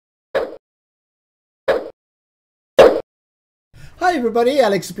Hi everybody,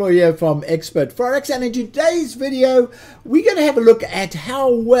 Alex Explorer here from Expert Forex, and in today's video we're going to have a look at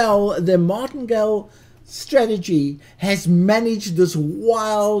how well the Martingale strategy has managed this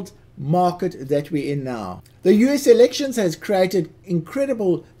wild market that we're in now. The US elections has created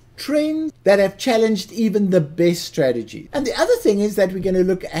incredible trends that have challenged even the best strategy. And the other thing is that we're going to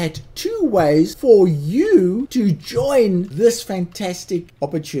look at two ways for you to join this fantastic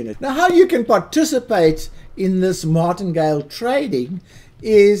opportunity. Now, how you can participate in this martingale trading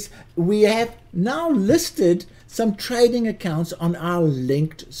is we have now listed some trading accounts on our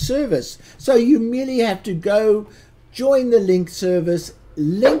linked service. So you merely have to go join the linked service,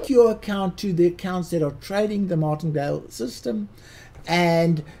 link your account to the accounts that are trading the martingale system,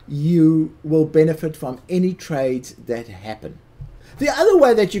 and you will benefit from any trades that happen. The other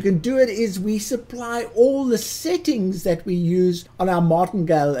way that you can do it is we supply all the settings that we use on our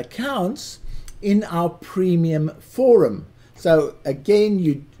martingale accounts in our premium forum. So again,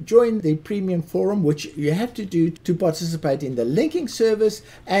 you join the premium forum, which you have to do to participate in the linking service,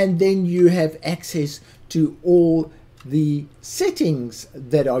 and then you have access to all the settings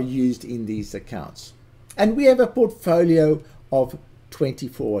that are used in these accounts. And we have a portfolio of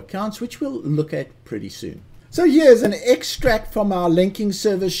 24 accounts, which we'll look at pretty soon. So here's an extract from our linking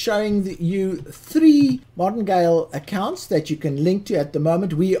service showing you 3 Martingale accounts that you can link to at the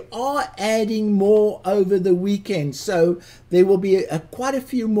moment. We are adding more over the weekend, so there will be quite a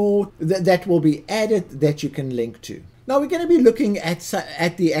few more that will be added that you can link to. Now we're going to be looking at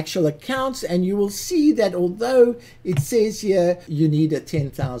the actual accounts, and you will see that although it says here you need a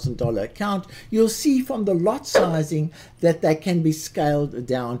 $10,000 account, you'll see from the lot sizing that they can be scaled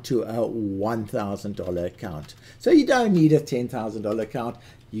down to a $1,000 account. So you don't need a $10,000 account.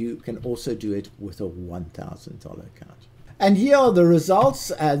 You can also do it with a $1,000 account. And here are the results.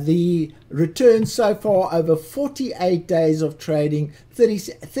 The returns so far over 48 days of trading: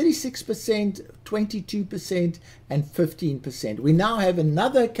 36%, 22%, and 15%. We now have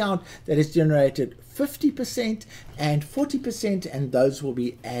another account that has generated 50% and 40%, and those will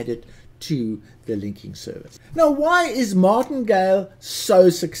be added to the linking service. Now, why is Martingale so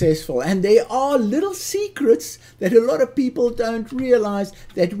successful? And there are little secrets that a lot of people don't realize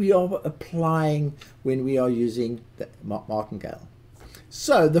that we are applying when we are using the Martingale.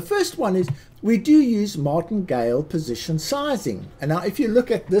 So the first one is we do use Martingale position sizing. And now if you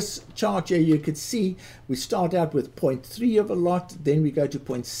look at this chart here, you could see we start out with 0.3 of a lot, then we go to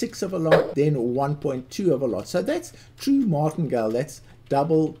 0.6 of a lot, then 1.2 of a lot. So that's true Martingale. That's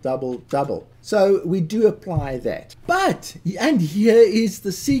double, double, double. So we do apply that. But, and here is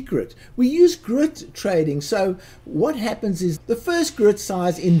the secret, we use grid trading. So what happens is the first grid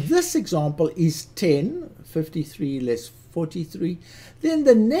size in this example is 10, 53 less 43. Then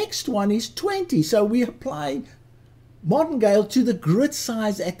the next one is 20. So we apply Martingale to the grid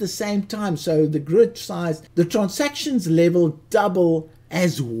size at the same time. So the grid size, the transactions level double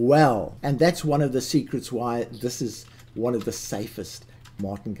as well. And that's one of the secrets why this is one of the safest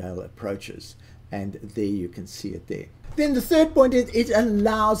Martingale approaches, and there you can see it there. Then the third point is it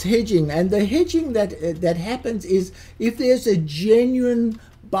allows hedging, and the hedging that happens is if there's a genuine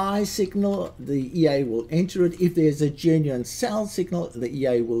buy signal, the EA will enter it. If there's a genuine sell signal, the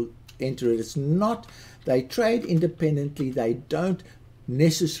EA will enter it. It's not, they trade independently, they don't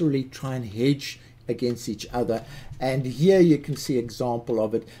necessarily try and hedge against each other. And here you can see example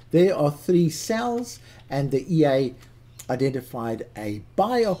of it. There are 3 sells, and the EA identified a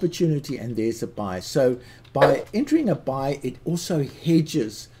buy opportunity, and there's a buy. So by entering a buy, it also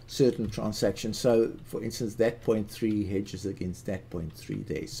hedges certain transactions. So for instance, that 0.3 hedges against that 0.3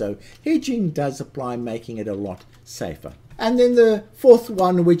 there. So hedging does apply, making it a lot safer. And then the fourth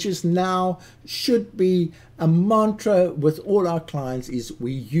one, which is now should be a mantra with all our clients, is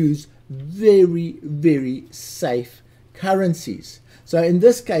we use very, very safe currencies. So in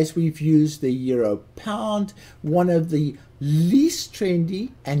this case, we've used the euro pound, one of the least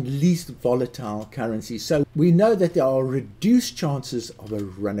trendy and least volatile currencies. So we know that there are reduced chances of a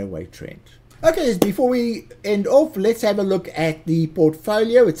runaway trend. Okay, before we end off, let's have a look at the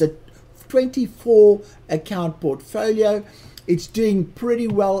portfolio. It's a 24 account portfolio. It's doing pretty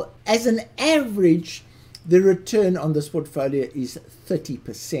well. As an average, the return on this portfolio is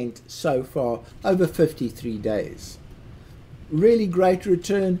 30% so far over 53 days. Really great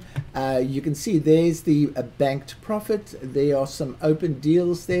return. You can see there's the banked profit. There are some open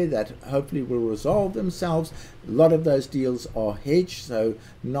deals there that hopefully will resolve themselves. A lot of those deals are hedged, so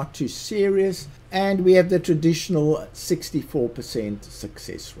not too serious. And we have the traditional 64%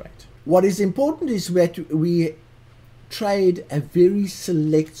 success rate. What is important is that we trade a very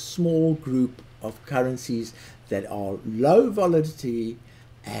select small group of currencies that are low volatility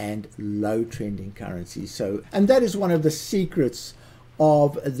and low trending currencies. So, and that is one of the secrets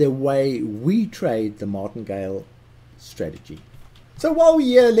of the way we trade the Martingale strategy. So while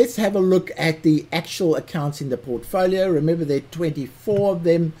we're here, let's have a look at the actual accounts in the portfolio. Remember, there are 24 of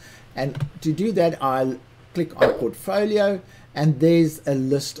them, and to do that, I'll click on portfolio, and there's a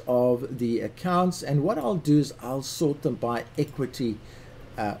list of the accounts, and what I'll do is I'll sort them by equity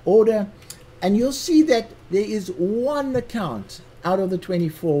order, and you'll see that there is one account out of the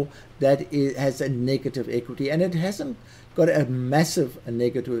 24 that has a negative equity, and it hasn't got a massive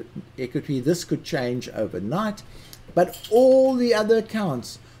negative equity. This could change overnight, but all the other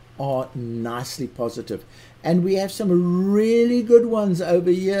accounts are nicely positive, and we have some really good ones over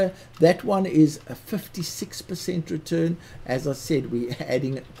here. That one is a 56% return. As I said, we're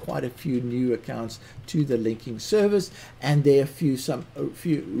adding quite a few new accounts to the linking service, and there are a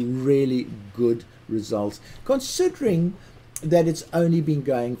few really good results, considering that it's only been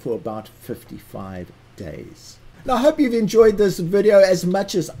going for about 55 days. Now, I hope you've enjoyed this video as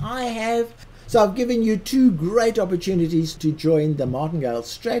much as I have. So I've given you two great opportunities to join the Martingale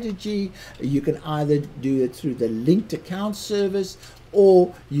strategy. You can either do it through the linked account service,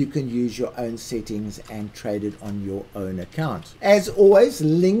 or you can use your own settings and trade it on your own account. As always,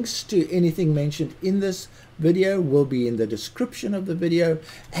 links to anything mentioned in this video will be in the description of the video,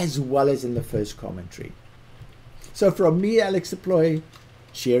 as well as in the first commentary. So from me, Alex Deploy,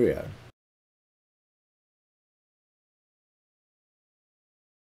 cheerio.